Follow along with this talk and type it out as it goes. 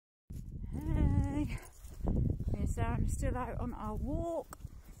Sarren are still out on our walk.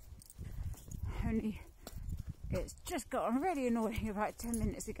 Only it's just gotten really annoying about 10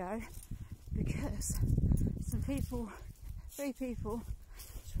 minutes ago because some people, 3 people,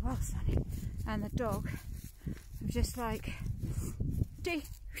 it's well sunny, and the dog have just like, Dee,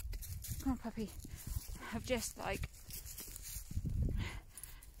 come on puppy, have just like,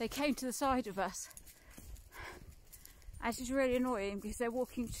 they came to the side of us. And it's just really annoying because they're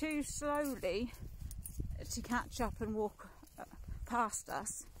walking too slowly to catch up and walk past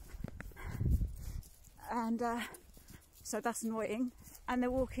us. And so that's annoying. And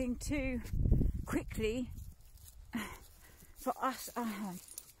they're walking too quickly for us.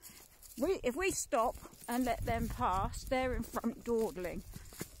 If we stop and let them pass, they're in front dawdling.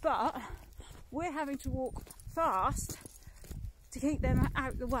 But we're having to walk fast to keep them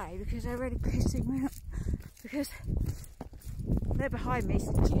out the way because they're really pissing me off. Because they're behind me,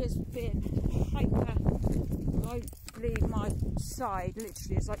 so she has been hyper. I believe my side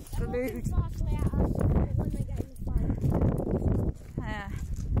literally is like glued. Yeah,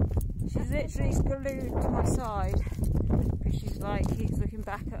 she's literally glued to my side because she's like, he's looking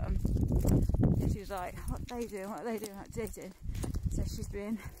back at them. And she's like, what are they doing? What are they doing? What are they doing? So she's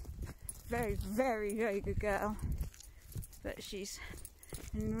been very, very, very good girl, but she's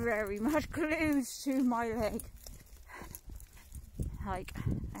very much glued to my leg. Like,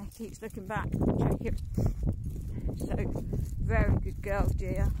 and keeps looking back. So, very good girl,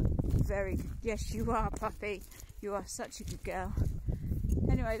 dear. Very good. Yes, you are, puppy. You are such a good girl.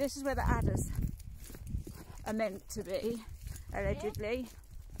 Anyway, this is where the adders are meant to be, allegedly.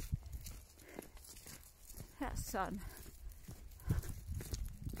 That's sun.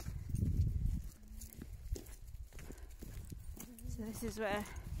 So this is where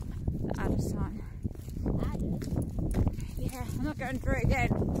the adder sign. Yeah, I'm not going through it again.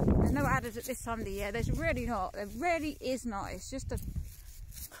 There's no adders at this time of the year. There's really not. There really is not. It's just a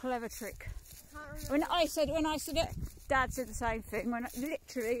clever trick. When I said it, Dad said the same thing. When I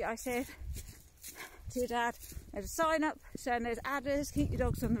said to Dad, there's a sign up saying there's adders, keep your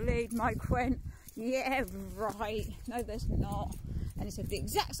dogs on the lead. Mike went, yeah, right. No, there's not. And he said the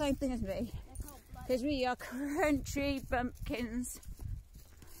exact same thing as me. Because we are crunchy bumpkins.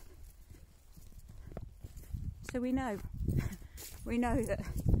 So we know that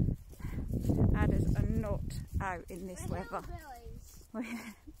adders are not out in this weather.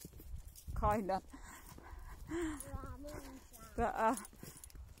 Kinda. But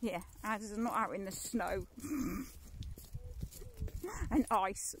yeah, adders are not out in the snow and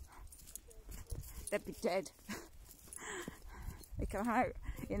ice. They'd be dead. They come out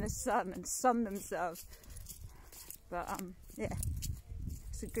in the sun and sun themselves. But yeah,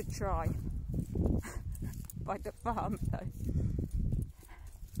 it's a good try. By the farm though.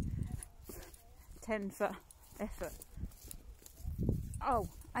 10 for effort. Oh,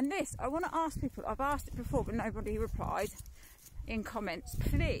 and this, I want to ask people, I've asked it before but nobody replied in comments.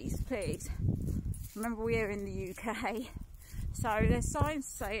 Please, please, remember we are in the UK, so there's signs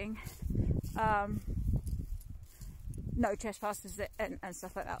saying no trespassers and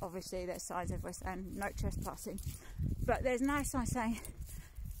stuff like that. Obviously there's signs everywhere saying no trespassing, but there's no sign saying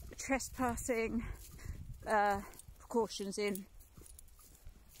trespassing, precautions in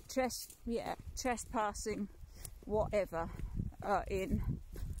trespassing, whatever, in.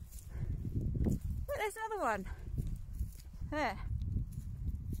 But there's another one there.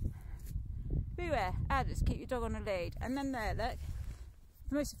 Beware, adders, keep your dog on a lead. And then there, look,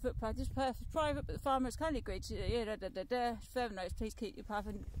 most of the footpath is private, but the farmer has kindly agreed to further notice, please keep your path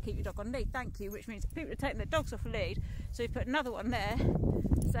and keep your dog on a lead. Thank you, which means people are taking their dogs off a lead. So we put another one there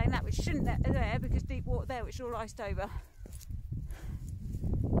saying that, which shouldn't there because deep water there, which is all iced over.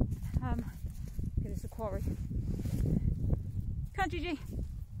 Because it's a quarry. Come on, Gigi.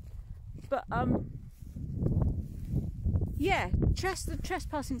 But yeah, the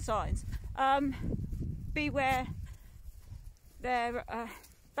trespassing signs. Beware. They're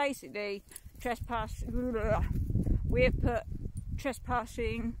basically trespass. We've put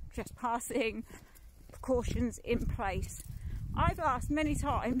trespassing precautions in place. I've asked many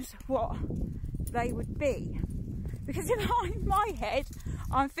times what they would be, because in my head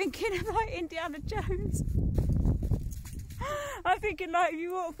I'm thinking of like Indiana Jones. I'm thinking like, if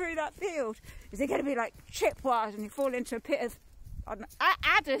you walk through that field, is it going to be like tripwires and you fall into a pit of, I don't know,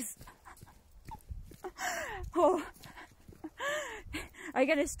 adders? Or are you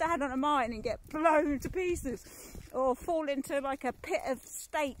going to stand on a mine and get blown to pieces? Or fall into like a pit of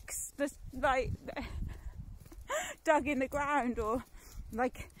stakes just like dug in the ground, or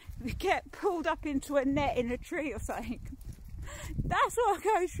like get pulled up into a net in a tree or something? That's what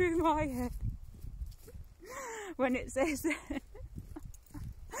goes through my head. when it says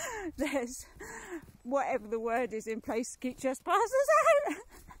there's whatever the word is in place to keep trespassers out.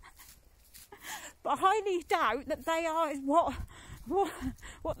 But I highly doubt that they are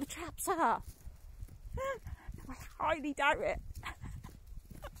what the traps are. I highly doubt it.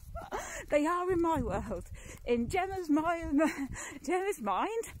 They are in my world. In Gemma's mind,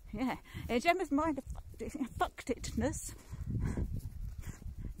 yeah, in Gemma's mind of fucked-itness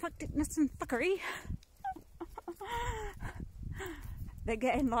and fuckery. They're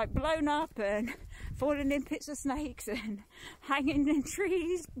getting like blown up and falling in pits of snakes and hanging in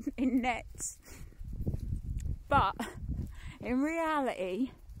trees in nets. But in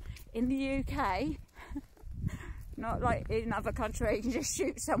reality, in the UK, not like in other countries where you can just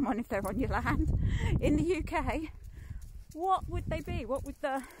shoot someone if they're on your land. In the UK, what would they be? What would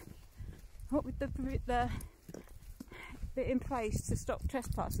the bit in place to stop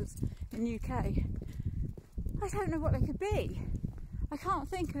trespassers in the UK? I don't know what they could be. I can't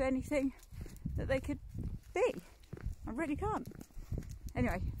think of anything that they could be. I really can't.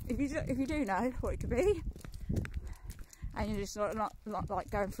 Anyway, if you do know what it could be, and you're just not like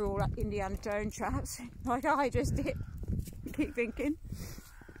going through all that Indiana Jones traps like I just did, keep thinking.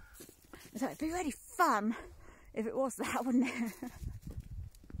 So it'd be really fun if it was that, wouldn't it?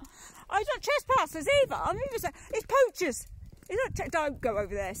 I don't trespassers either. I'm even saying it's poachers. Don't go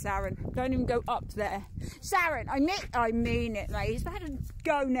over there, Sarren. Don't even go up there, Sarren. I mean it, mate. It's about to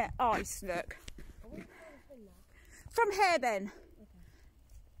go net ice. Look. From here, then.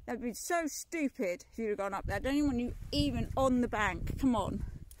 That would be so stupid if you'd have gone up there. I don't even want you even on the bank. Come on.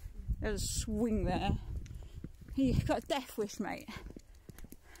 There's a swing there. You've got a death wish, mate.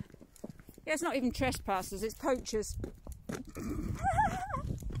 Yeah, it's not even trespassers, it's poachers.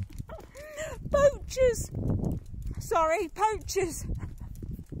 Poachers! Sorry, poachers.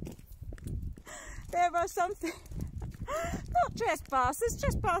 There are something. Not trespassers,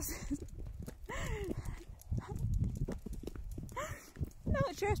 trespassers.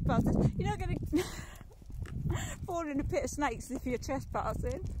 Not trespassers. You're not going to fall in a pit of snakes if you're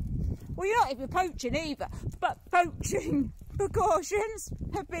trespassing. Well, you're not if you're poaching either. But poaching precautions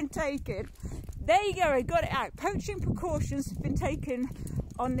have been taken. There you go, I got it out. Poaching precautions have been taken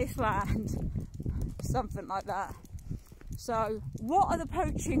on this land. Something like that. So, what are the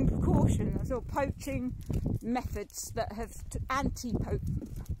poaching precautions or poaching methods that have anti-poaching?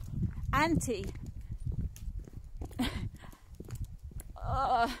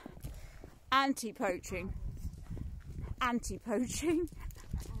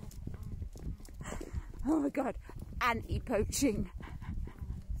 Oh my god, anti-poaching.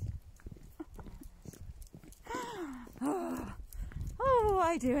 Oh,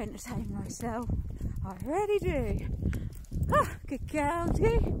 I do entertain myself. I really do. Oh, good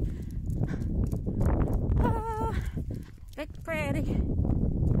county. Oh, look pretty.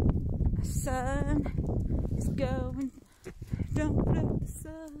 The sun is going. Don't let the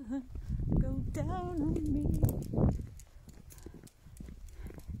sun go down on me.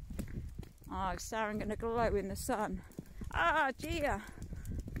 Oh, Sarren gonna glow in the sun. Ah, Gia,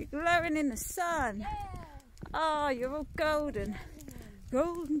 you're glowing in the sun. Yeah. Oh, you're all golden.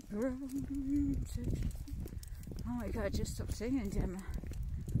 Golden brown. Oh my god, just stop singing, Gemma.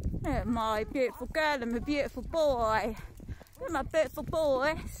 Look, my beautiful girl and my beautiful boy. Look, my beautiful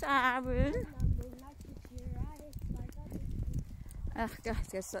boy, Sarren. Oh, God, I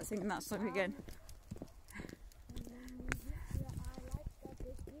gotta start singing that song again.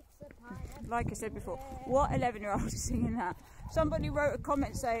 Like I said before, what 11-year-old is singing that? Somebody wrote a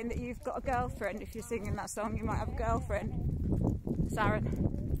comment saying that you've got a girlfriend. If you're singing that song, you might have a girlfriend. Sarren.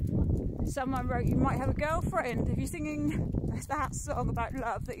 Someone wrote you might have a girlfriend. If you're singing that song about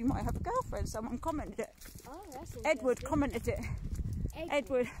love, that you might have a girlfriend. Someone commented it. Oh, that's Edward commented it.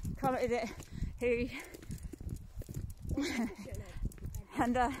 Edward commented it.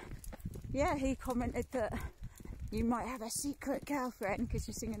 And yeah, he commented that you might have a secret girlfriend because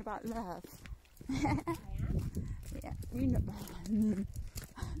you're singing about love. I am? Yeah, you know,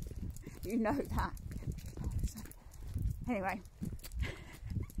 you know that. So, anyway.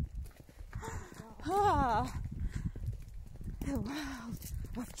 Ah, the world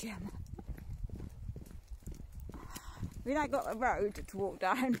of Gemma. We now got a road to walk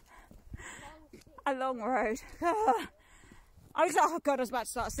down. A long road. I was, oh God, I was about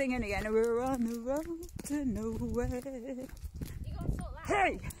to start singing again. We're on the road to nowhere. You gotta sort that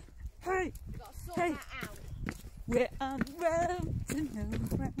Hey! Hey! You gotta sort Hey. that out. We're on the road to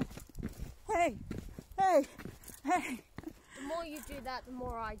nowhere. Hey! Hey! Hey! The more you do that, the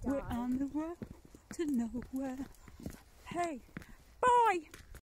more I die. We're on the road to nowhere. Hey! Bye!